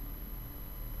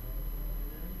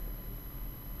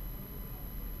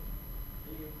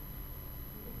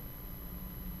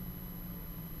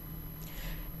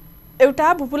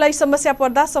 एउटा भूपूलाई समस्या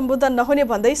पर्दा सम्बोधन नहुने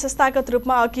भन्दै संस्थागत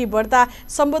रूपमा अघि बढ्दा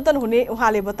सम्बोधन हुने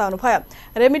उहाँले बताउनुभयो।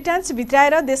 रेमिट्यान्स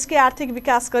भित्राएर देशकै आर्थिक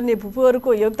विकास गर्ने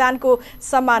भूपूहरूको योगदानको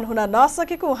सम्मान हुन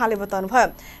नसकेको उहाँले बताउनुभयो।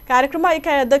 कार्यक्रममा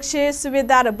इकाइ अध्यक्ष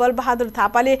सुबेदार बलबहादुर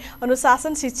थापाले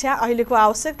अनुशासन शिक्षा अहिलेको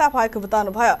आवश्यकता भएको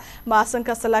बताउनुभयो।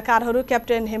 महासंघका सल्लाहकारहरू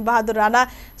क्याप्टेन हेमबहादुर राणा,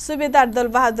 सुबेदार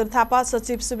दलबहादुर थापा,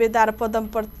 सचिव सुबेदार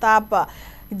पदम प्रताप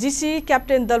जीसी,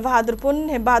 क्याप्टेन दलबहादुर पुन,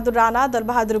 हेमबहादुर राणा,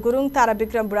 दलबहादुर गुरुङ, तारा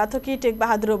विक्रम बुढाथोकी,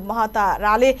 टेकबहादुर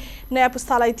महताराले नयाँ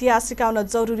पुस्तालाई इतिहास सिकाउन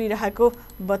जरुरी रहेको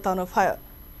बताउनुभयो।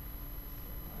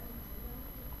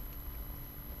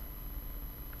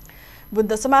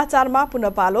 बुद्ध समाचारमा पुनः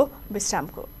पालो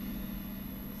विश्रामको।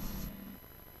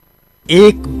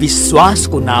 एक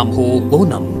विश्वासको नाम हो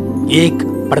ओनम, एक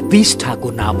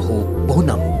प्रतिष्ठाको नाम हो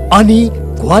ओनम अनि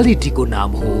क्वालिटीको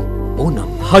नाम हो ओनम।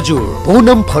 हजुर,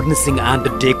 ओनम फर्निशिङ एन्ड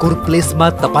डेकोर प्लेसमा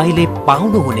तपाईले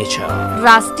पाउनुहुनेछ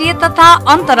राष्ट्रिय तथा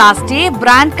अन्तर्राष्ट्रिय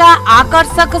ब्रान्डका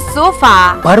आकर्षक सोफा,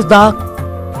 पर्दा,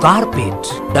 कार्पेट,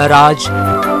 दराज,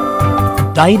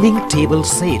 dining table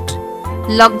set,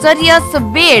 luxurious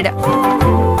bed,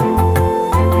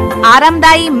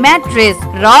 आरामदायी म्याट्रेस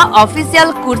र अफिसियल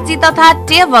कुर्सी तथा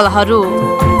टेबलहरू।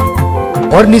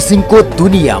 फर्निशिङको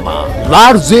दुनियाँमा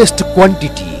लार्जेस्ट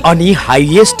क्वान्टिटी अनि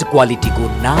हाइएस्ट क्वालिटीको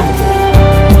नाम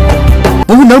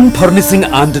Poonam furnishing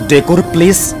and decor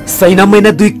place, सैना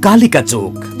मैना 2 कालिका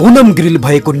चोक, पूनम ग्रिल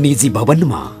भएको निजी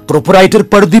भवनमा। प्रोपराइटर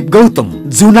प्रदीप गौतम,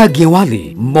 जुना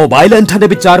गेवाली। मोबाइल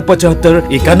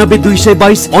 9845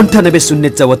 91222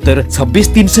 98074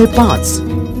 26305।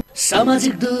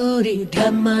 सामाजिक दूरी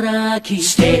ध्यानमा राखी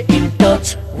stay in touch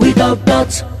without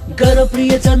touch, गर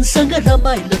प्रियजनसँग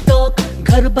रमाइलो टक,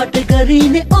 घरबाट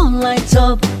गरिने online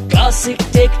job, classic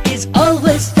take is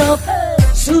always top,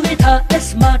 सुविधा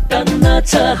यसमा टन्न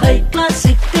छ है,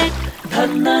 क्लासिक टेक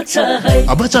धन्न छ है।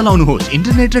 अब चलाउनुहोस्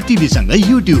इन्टरनेट र टिभी सँग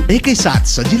युट्युब एकै साथ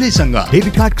सजिलैसँग।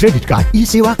 डेबिट कार्ड, क्रेडिट कार्ड, ई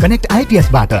सेवा कनेक्ट आइपीएस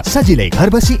बाट सजिलै घर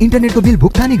बसी इन्टरनेटको बिल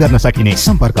भुक्तानी गर्न सकिने।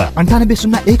 सम्पर्क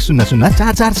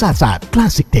 9801004477।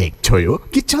 क्लासिक टेक, छोयो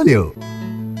कि चल्यो।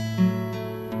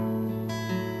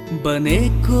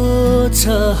 बनेको छ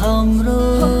हाम्रो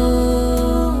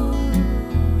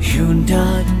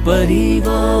ह्युन्डाई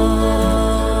परिवार,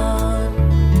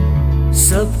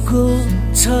 सबको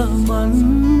छ मन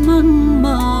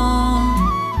मनमा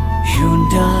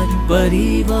ह्युन्डाई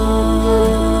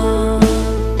परिवार।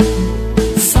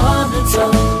 सानो छ,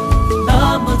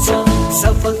 नाम छ,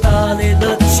 सफलताले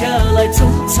लक्ष्यलाई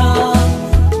छुन्छ,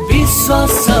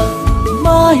 विश्वास छ,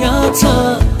 माया छ,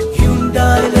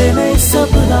 ह्युन्डाईले नै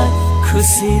सबलाई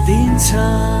खुसी दिन्छ।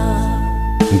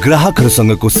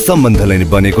 ग्राहकहरूसँगको सम्बन्धलाई नै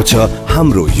बनेको छ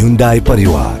हाम्रो ह्युन्डाई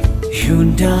परिवार।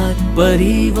 ह्युन्डाई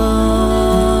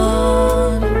परिवार।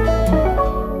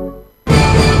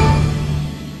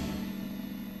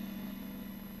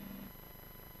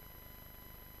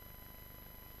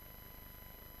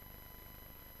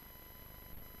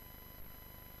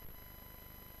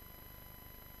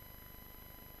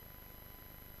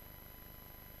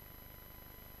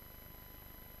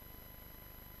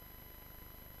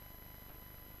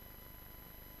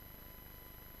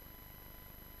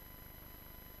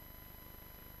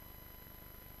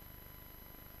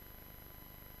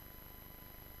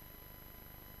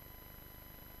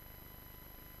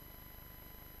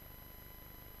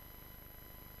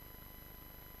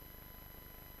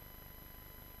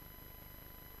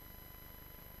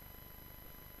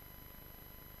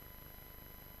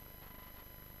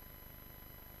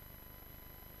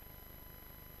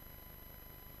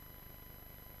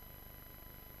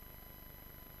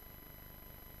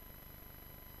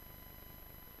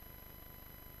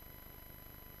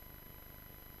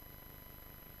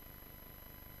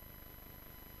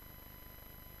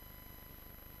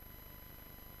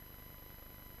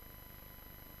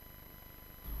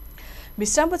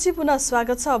 विश्रामपछि पुनः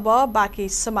स्वागत छ। अब बाँकी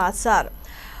समाचार।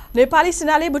 नेपाली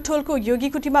सेनाले बुटवलको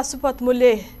योगीकुटीमा सुपथ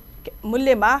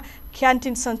मूल्यमा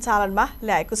क्यान्टिन सञ्चालनमा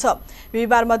ल्याएको छ।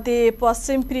 बिहिबार मध्ये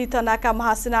पश्चिम प्रितनाका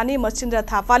महासेनानी मचिन्द्र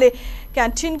थापाले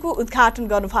क्यान्टिनको उद्घाटन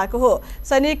गर्नुभएको हो।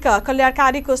 सैनिक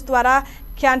कल्याणकारी कोषद्वारा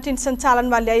क्यान्टिन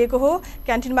सञ्चालनमा ल्याइएको हो।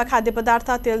 क्यान्टिनमा खाद्य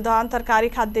पदार्थ, तेल, दहन, तरकारी,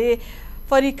 खाद्य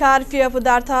परिकार, पेय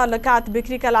पदार्थ लगायत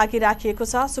बिक्रीका लागि राखिएको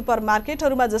छ।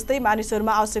 सुपरमार्केटहरूमा जस्तै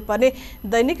मानिसहरूमा आवश्यक पर्ने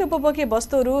दैनिक उपभोग्य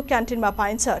वस्तुहरू क्यान्टिनमा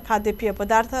पाइन्छ। खाद्य पेय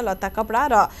पदार्थ, लत्ता, कपडा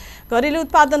र घरेलु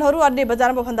उत्पादनहरू अन्य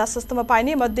बजारमा भन्दा सस्तोमा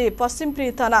पाइने मध्ये पश्चिम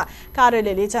प्रितना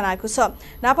कार्यालयले जनाएको छ।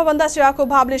 नाफाभन्दा सेवाको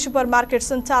भावले सुपरमार्केट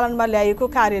सञ्चालनमा ल्याएको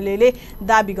कार्यालयले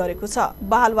दाबी गरेको छ।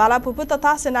 बहालवाला फुपू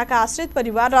तथा सेनाका आश्रित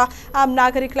परिवार र आम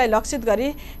नागरिकलाई लक्षित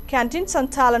गरी क्यान्टिन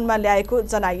सञ्चालनमा ल्याएको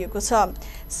जनाइएको छ।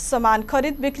 सामान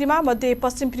खरिद बिक्रीमा मध्ये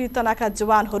पश्चिम प्रितनाका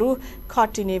जवानहरू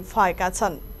खटिने भएका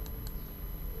छन्।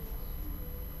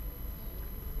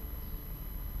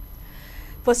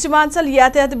 पश्चिमाञ्चल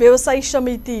यातायात व्यवसायी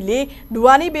समितिले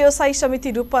ढुवानी व्यवसायी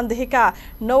समिति रूपन्देहीका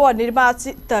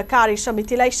नवनिर्वाचित कार्य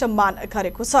समितिलाई सम्मान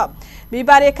गरेको छ।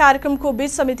 बिहिबार कार्यक्रमको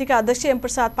बीच समितिका अध्यक्ष एम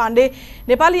प्रसाद पाण्डे,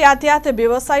 नेपाली यातायात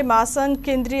व्यवसायी महासंघ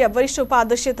केन्द्रीय वरिष्ठ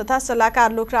उपाध्यक्ष तथा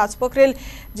सल्लाहकार लोकराज पोखरेल,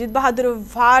 जितबहादुर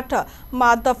भाट,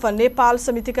 माधव नेपाल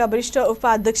समितिका वरिष्ठ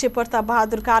उपाध्यक्ष प्रताप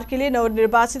बहादुर कार्कीले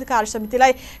नवनिर्वाचित कार्य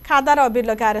समितिलाई खादा र अबिर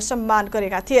लगाएर सम्मान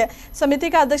गरेका थिए।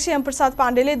 समितिका अध्यक्ष एम प्रसाद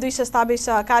पाण्डेले दुई संस्थाबीच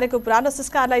सहकार्यको पुरानो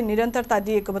संस्कारलाई निरन्तरता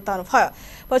दिएको बताउनुभयो।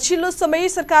 पछिल्लो समय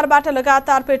सरकारबाट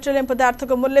लगातार पेट्रोलियम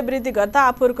पदार्थको मूल्य वृद्धि गर्दा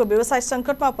आफूहरूको व्यवसाय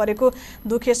सङ्कटमा परेको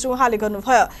दुखेसो उहाँले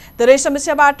गर्नुभयो। धेरै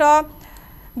समस्याबाट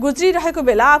गुज्रिरहेको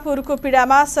बेला आफूहरूको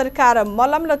पीडामा सरकार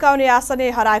मलम लगाउने आशा नै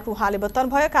हराएको उहाँले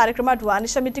बताउनुभयो। कार्यक्रममा ढुवानी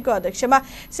समितिको अध्यक्षमा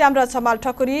श्यामराज छमाल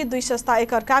ठकुरी दुई संस्था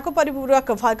एकअर्काको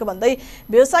परिपूरक भएको भन्दै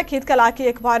व्यवसायिक हितका लागि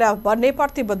एक भएर बढ्ने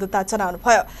प्रतिबद्धता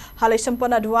जनाउनुभयो। हालै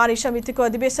सम्पन्न ढुवानी समितिको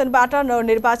अधिवेशनबाट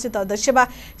नवनिर्वाचित अध्यक्षमा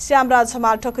श्यामराज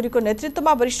छमाल ठकुरीको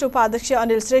नेतृत्वमा वरिष्ठ उपाध्यक्ष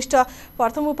अनिल श्रेष्ठ,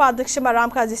 प्रथम उपाध्यक्षमा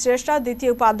रामकाजी श्रेष्ठ, द्वितीय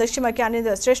उपाध्यक्षमा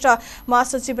ज्ञानेन्द्र श्रेष्ठ,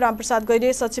 महासचिव रामप्रसाद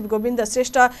गैरे, सचिव गोविन्द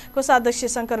श्रेष्ठ, कोषाध्यक्ष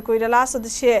शङ्कर कोइराला,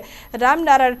 सदस्य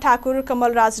रामनारायण ठाकुर,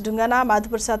 कमलराज ढुङ्गाना,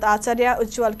 माधुप्रसाद आचार्य,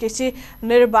 उज्जवल केसी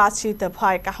निर्वाचित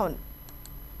भएका हुन्।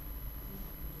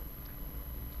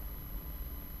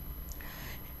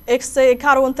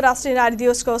 111औं अन्तर्राष्ट्रिय नारी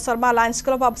दिवसको अवसरमा लायन्स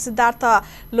क्लब अफ सिद्धार्थ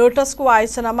लोटसको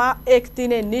आयोजनामा एक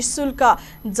दिने निःशुल्क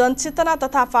जनचेतना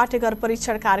तथा पाठ्यघर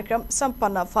परीक्षण कार्यक्रम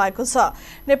सम्पन्न भएको छ।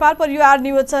 नेपाल परिवार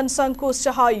नियोजन संघको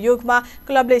सहयोगमा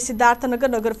क्लबले सिद्धार्थनगर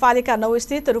नगरपालिका 9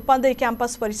 स्थित रूपन्देही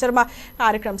क्याम्पस परिसरमा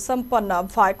कार्यक्रम सम्पन्न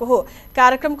भएको हो।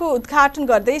 कार्यक्रमको उद्घाटन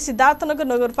गर्दै सिद्धार्थनगर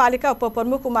नगरपालिका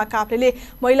उपप्रमुख उमा काफ्लेले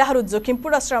महिलाहरू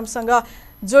जोखिमपूर्ण श्रमसँग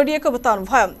जोडिएको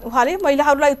बताउनुभयो। उहाँले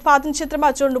महिलाहरूलाई उत्पादन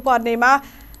क्षेत्रमा जोड्नुपर्नेमा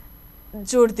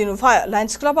जोड दिनुभयो।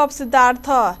 Lions club of Siddharth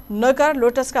Nagar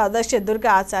लोटसका अध्यक्ष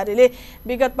दुर्गा आचार्यले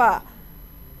विगतमा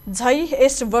झै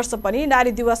यस वर्ष पनि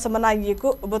नारी दिवस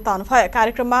मनाइएको बताउनुभयो।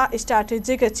 कार्यक्रममा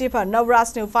स्ट्राटेजिक चिफ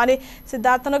नवराज न्यूपाने,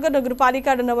 सिद्धार्थनगर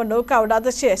नगरपालिका नम्बर 9 का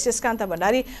वडाध्यक्ष शेषकान्त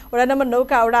भण्डारी, वडा नम्बर 9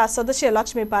 का वडा सदस्य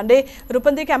लक्ष्मी पाण्डे,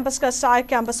 रूपन्देही क्याम्पसका सहायक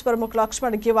क्याम्पस प्रमुख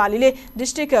लक्ष्मण गेवालीले,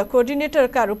 डिस्ट्रिक्ट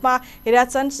कोअर्डिनेटरका रूपमा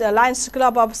हिराचन्द, लायन्स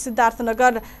क्लब अफ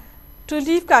सिद्धार्थनगर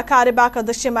टुलिपका कार्यवाहक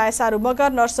अध्यक्ष मायासारू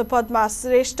मगर, नर्स पद्मा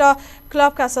श्रेष्ठ,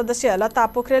 क्लबका सदस्य लता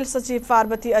पोखरेल, सचिव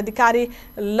पार्वती अधिकारी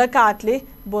लगायतले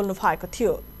बोल्नु भएको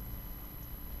थियो।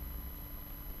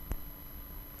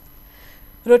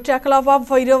 रोटिया क्लब अफ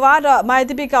भैरवा र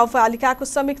मायादेवी गाउँपालिकाको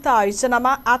संयुक्त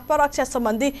आयोजनामा आत्मरक्षा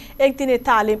सम्बन्धी एक दिने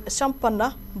तालिम सम्पन्न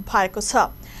भएको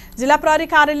छ। जिल्ला प्रहरी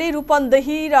कार्यालय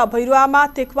रूपन्देही र भैरवामा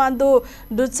तेक्वान्दो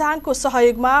डुचाङको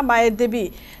सहयोगमा मायादेवी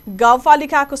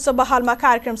गाउँपालिकाको सभाहालमा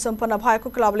कार्यक्रम सम्पन्न भएको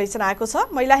क्लबले जनाएको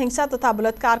छ। महिला हिंसा तथा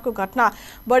बलात्कारको घटना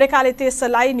बढेकाले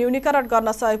त्यसलाई न्यूनीकरण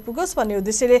गर्न सहयोग पुगोस् भन्ने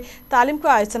उद्देश्यले तालिमको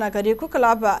आयोजना गरिएको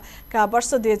क्लबका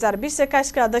वर्ष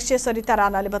 2020-21 का अध्यक्ष सरिता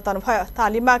राणाले बताउनुभयो।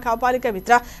 तालिममा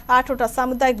गाउँपालिकाभित्र 8वटा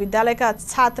सामुदायिक विद्यालयका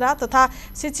छात्रा तथा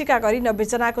शिक्षिका गरी 90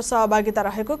 जनाको सहभागिता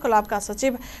रहेको क्लबका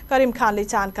सचिव करिम खानले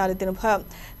जानकारी दिनुभयो।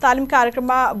 तालिम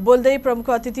कार्यक्रममा बोल्दै प्रमुख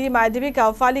अतिथि मायादेवी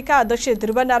गाउँपालिका अध्यक्ष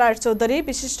ध्रुवनारायण चौधरी,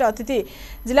 विशिष्ट अतिथि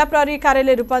जिल्ला प्रहरी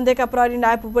कार्यालय रूपन्देहीका प्रहरी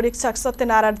नायब उपरीक्षक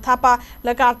सत्यनारायण थापा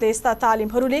लगायतले यस्ता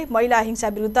तालिमहरूले महिला हिंसा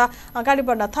विरुद्ध अगाडि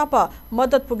बढ्न थप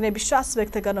मद्दत पुग्ने विश्वास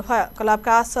व्यक्त गर्नुभयो।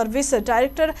 क्लबका सर्भिस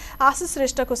डाइरेक्टर आशिष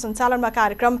श्रेष्ठको सञ्चालनमा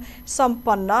कार्यक्रम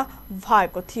सम्पन्न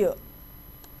भएको थियो।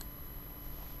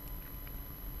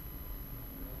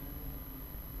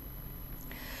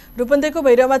 रूपन्देहीको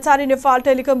भैरवमाचारी Nepal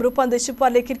telecom Rupandehi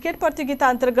super league cricket प्रतियोगिता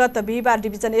अन्तर्गत बिहिबार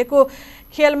डिभिजन 1 को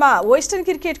खेलमा वेस्टर्न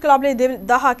क्रिकेट क्लबले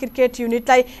देवदह क्रिकेट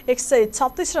युनिटलाई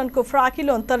 136 रनको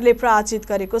फराकिलो अन्तरले पराजित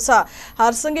गरेको छ।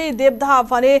 हारसँगै देवदह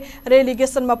भने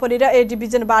रेलिगेसनमा परेर ए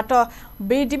डिभिजनबाट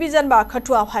बी डिभिजनमा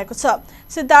खटुवा भएको छ।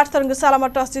 सिद्धार्थ रङ्गशालामा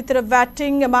टस जितेर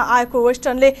ब्याटिङमा आएको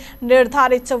वेस्टर्नले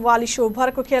निर्धारित 44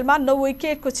 ओभरको खेलमा 9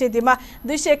 विकेटको क्षतिमा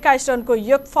 221 रनको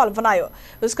योगफल बनायो।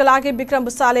 उसका लागि विक्रम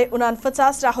बुसाले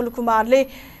 49, राहुल कुमारले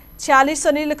 46,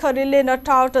 अनिल खरेलले नट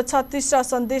आउट 36 र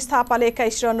सन्देश थापाले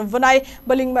 21 रन बनाए।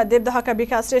 बोलिङमा देवदहका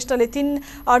विकास श्रेष्ठले 3,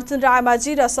 अर्जुन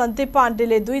रायमाझी र सन्दीप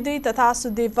पाण्डेले 2-2 तथा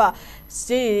सुदीप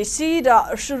सी र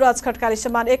सुरज खड्काले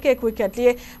समान 1-1 विकेट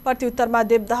लिए। प्रत्युत्तरमा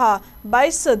देवदह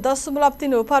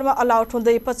 22.3 ओभरमा अल आउट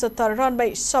हुँदै 75 रनमै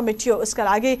समेटियो। उसका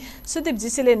लागि सुदीप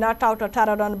जीसीले नट आउट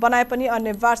 18 रन बनाए पनि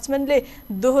अन्य ब्याट्सम्यानले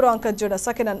दोहोरो अङ्क जोड्न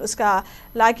सकेनन्। उसका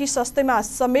लागि सस्तैमा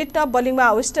समेट्न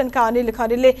बोलिङमा वेस्टर्नका अनिल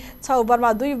खरेलले 6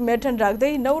 ओभरमा 2 मेडन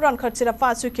राख्दै 9 रन खर्चेर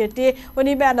 5 विकेट लिए।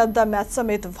 उनी म्यान अफ द म्याच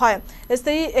समेत भए।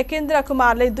 यस्तै एकेन्द्र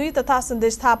कुमारले 2 तथा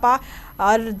सन्देश थापा,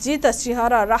 हरजित सिंह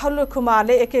र राहुल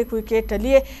कुमारले 1-1 विकेट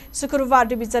लिए। शुक्रबार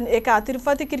डिभिजन 1 का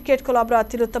तिरुपति क्रिकेट क्लब र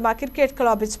तिलोत्तमा क्रिकेट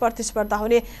क्लब बीच प्रतिस्पर्धा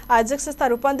हुने आयोजक संस्था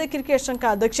रूपन्देही क्रिकेट संघका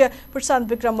अध्यक्ष प्रशान्त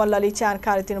विक्रम मल्लले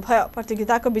जानकारी दिनुभयो।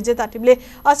 प्रतियोगिताको विजेता टिमले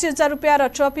 80,000 रुपियाँ र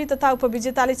ट्रफी तथा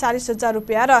उपविजेताले 40,000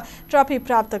 रुपियाँ र ट्रफी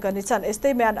प्राप्त गर्नेछन्।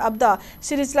 यस्तै man of the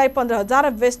सिरिजलाई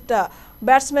 15,000, best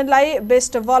ब्याट्सम्यानलाई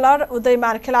best bowler,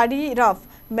 उदयमान खेलाडी र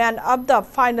म्यान अफ द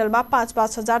फाइनलमा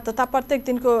 5-5 हजार तथा प्रत्येक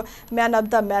दिनको म्यान अफ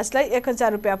द म्याचलाई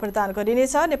 1,000 रुपियाँ प्रदान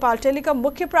गरिनेछ। नेपाल टेलिकम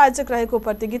मुख्य प्रायोजक रहेको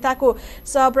प्रतियोगिताको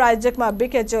सहप्रायोजकमा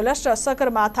बिके ज्वेलर्स र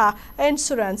सगरमाथा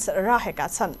इन्सुरेन्स रहेका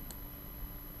छन्।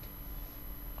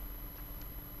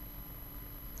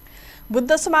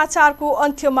 बुद्ध समाचारको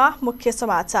अन्त्यमा मुख्य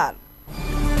समाचार।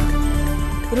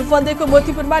 रूपन्देहीको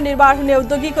मोतीपुरमा निर्माण हुने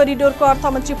औद्योगिक करिडोरको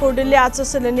अर्थमन्त्री पौडेलले आज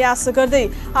शिलान्यास गर्दै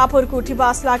आफूहरूको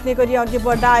उठीवास लाग्ने गरी अघि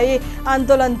बढाए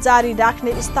आन्दोलन जारी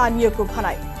राख्ने स्थानीयको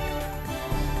भनाई।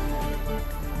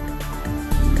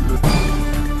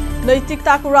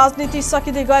 नैतिकताको राजनीति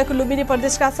सकिँदै गएको लुम्बिनी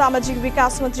प्रदेशका सामाजिक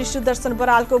विकास मन्त्री सुदर्शन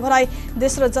बरालको भनाई।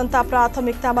 देश र जनता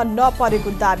प्राथमिकतामा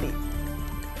नपरेको दाबी।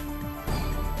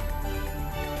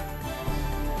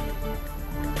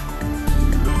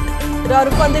 र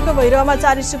रूपन्देहीको भैरवमा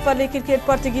जारी सुपर लिग क्रिकेट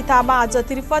प्रतियोगितामा आज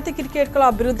तिरुपति क्रिकेट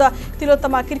क्लब विरुद्ध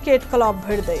तिलोत्तमा क्रिकेट क्लब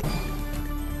भिड्दै।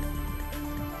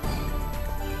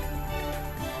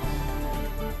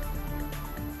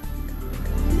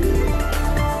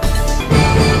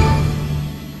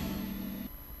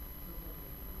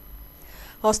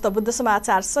 हस्त बुद्ध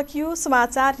समाचार सकियो।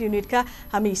 समाचार युनिटका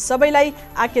हामी सबैलाई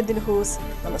आज्ञा दिनुहोस्।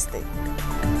 नमस्ते।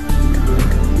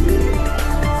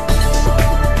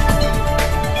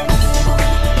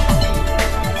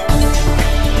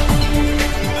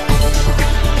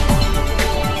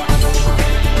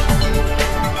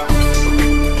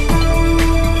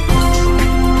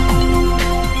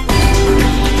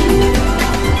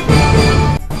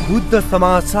 बुद्ध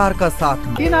समाचार का साथ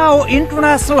Tinau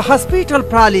international hospital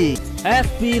प्राली।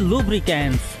 SP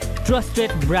Lubricants,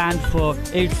 trusted brand for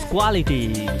its quality.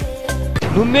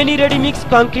 Lumbini ready mix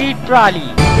concrete प्राली।